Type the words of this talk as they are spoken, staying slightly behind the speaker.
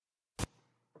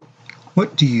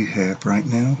What do you have right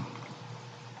now?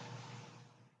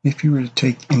 If you were to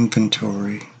take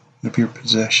inventory of your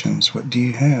possessions, what do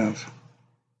you have?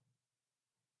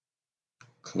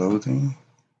 Clothing?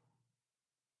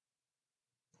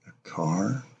 A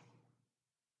car?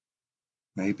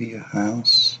 Maybe a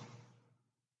house?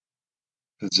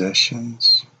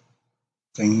 Possessions?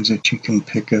 Things that you can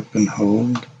pick up and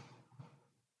hold?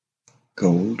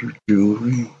 Gold or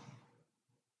jewelry?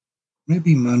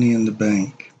 Maybe money in the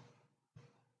bank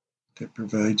that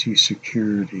provides you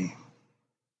security.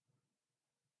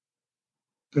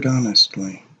 But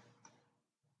honestly,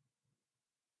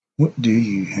 what do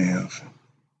you have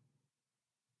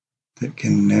that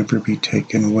can never be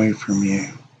taken away from you?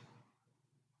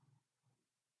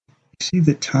 You see,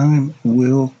 the time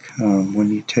will come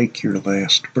when you take your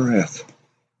last breath.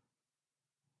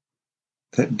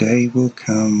 That day will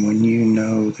come when you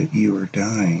know that you are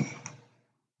dying.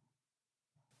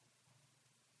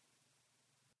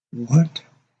 What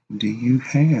do you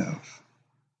have?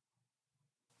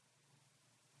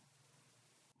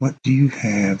 What do you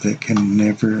have that can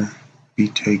never be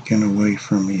taken away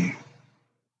from you?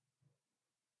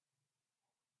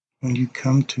 When you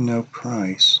come to know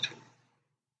Christ,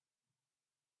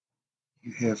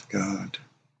 you have God,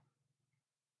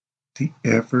 the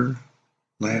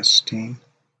everlasting,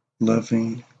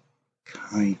 loving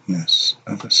kindness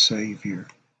of a Savior.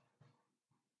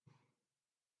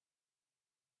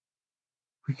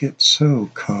 We get so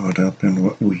caught up in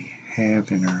what we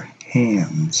have in our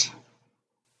hands,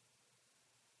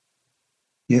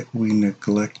 yet we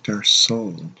neglect our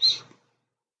souls.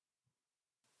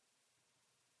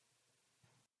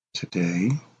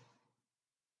 Today,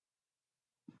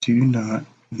 do not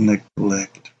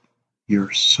neglect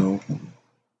your soul.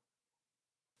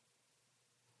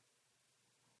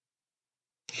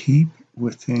 Keep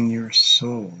within your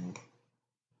soul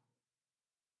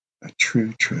a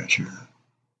true treasure,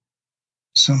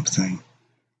 something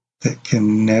that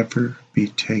can never be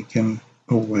taken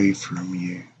away from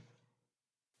you.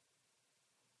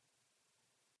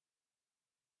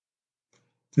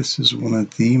 This is one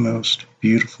of the most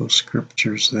beautiful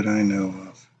scriptures that I know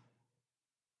of.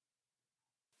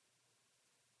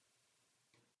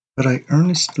 But I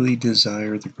earnestly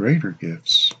desire the greater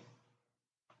gifts,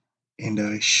 and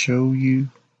I show you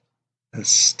a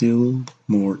still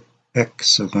more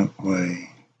excellent way.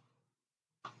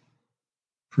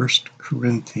 1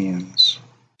 Corinthians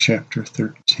chapter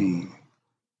 13.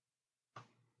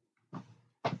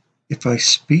 If I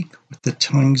speak with the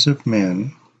tongues of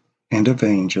men and of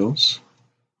angels,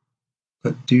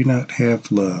 but do not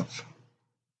have love,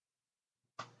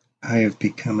 I have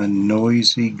become a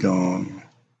noisy gong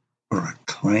or a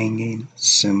clanging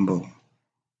cymbal.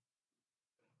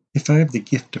 If I have the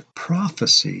gift of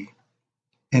prophecy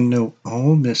and know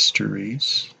all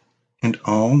mysteries and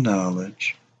all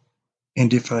knowledge,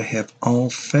 and if I have all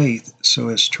faith so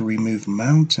as to remove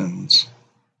mountains,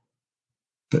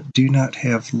 but do not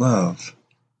have love,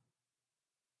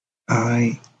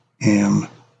 I am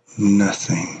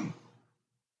nothing.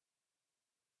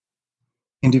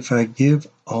 And if I give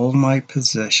all my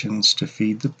possessions to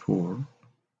feed the poor,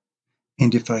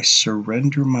 and if I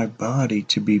surrender my body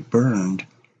to be burned,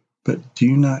 but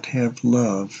do not have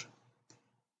love,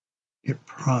 it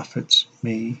profits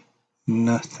me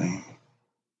nothing.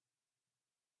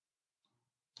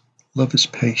 Love is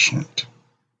patient.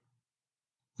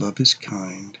 Love is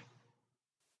kind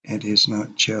and is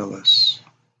not jealous.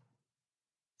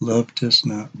 Love does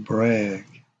not brag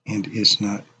and is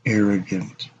not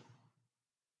arrogant,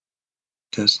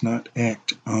 does not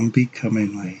act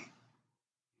unbecomingly.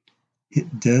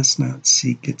 It does not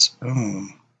seek its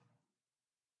own,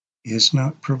 is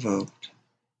not provoked,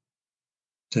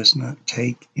 does not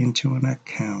take into an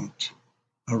account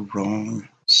a wrong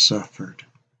suffered,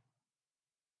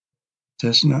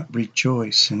 does not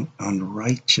rejoice in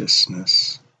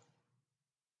unrighteousness,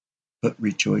 but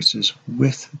rejoices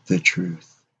with the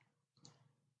truth.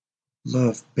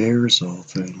 Love bears all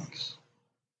things,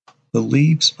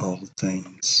 believes all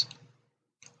things,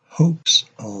 hopes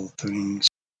all things,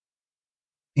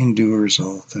 endures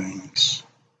all things.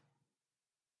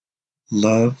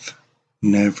 Love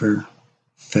never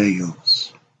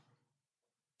fails.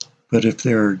 But if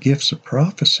there are gifts of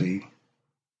prophecy,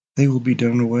 they will be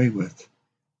done away with.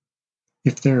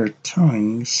 If there are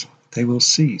tongues, they will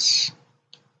cease.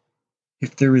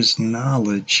 If there is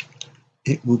knowledge,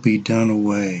 it will be done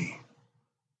away.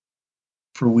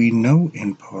 For we know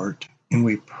in part, and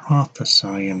we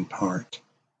prophesy in part.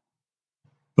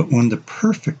 But when the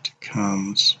perfect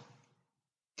comes,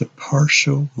 the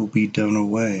partial will be done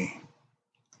away.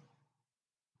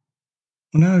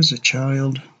 When I was a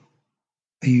child,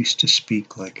 I used to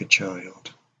speak like a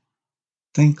child,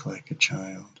 think like a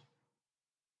child,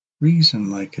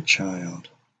 reason like a child.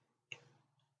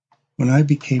 When I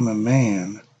became a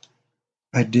man,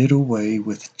 I did away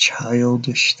with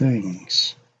childish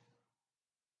things.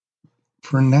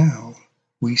 For now,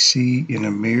 we see in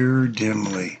a mirror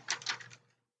dimly,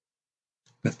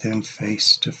 but then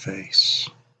face to face.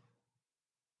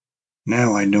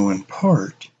 Now I know in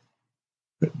part,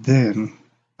 but then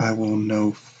I will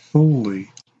know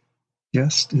fully,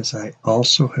 just as I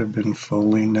also have been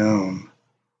fully known.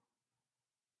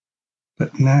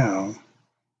 But now,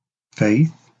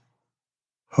 faith,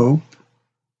 hope,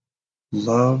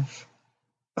 love,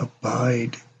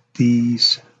 abide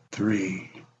these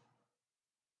three.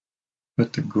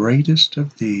 But the greatest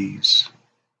of these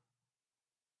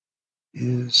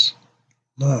is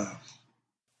love.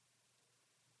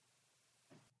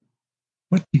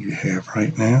 What do you have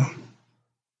right now?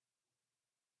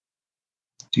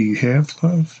 Do you have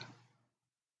love?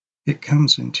 It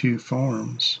comes in two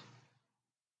forms: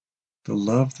 the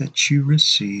love that you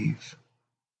receive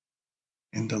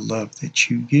and the love that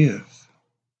you give.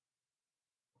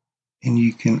 And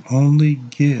you can only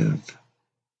give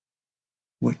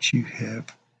what you have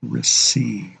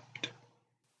received.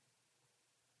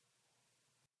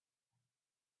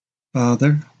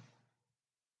 Father,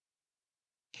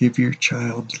 give your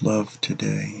child love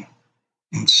today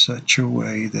in such a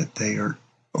way that they are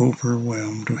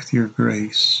overwhelmed with your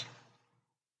grace.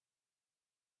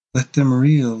 Let them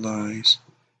realize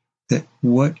that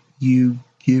what you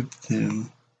give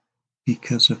them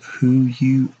because of who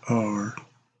you are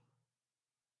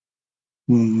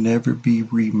will never be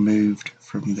removed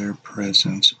from their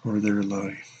presence or their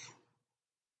life.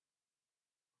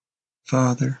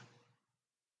 Father,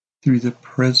 through the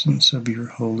presence of your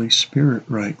Holy Spirit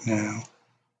right now,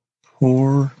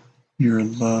 pour your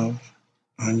love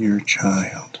on your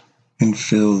child and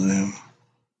fill them.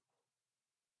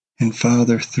 And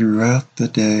Father, throughout the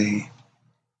day,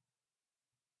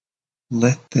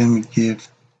 let them give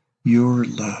your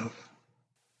love.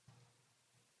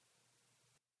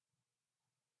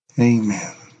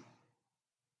 Amen.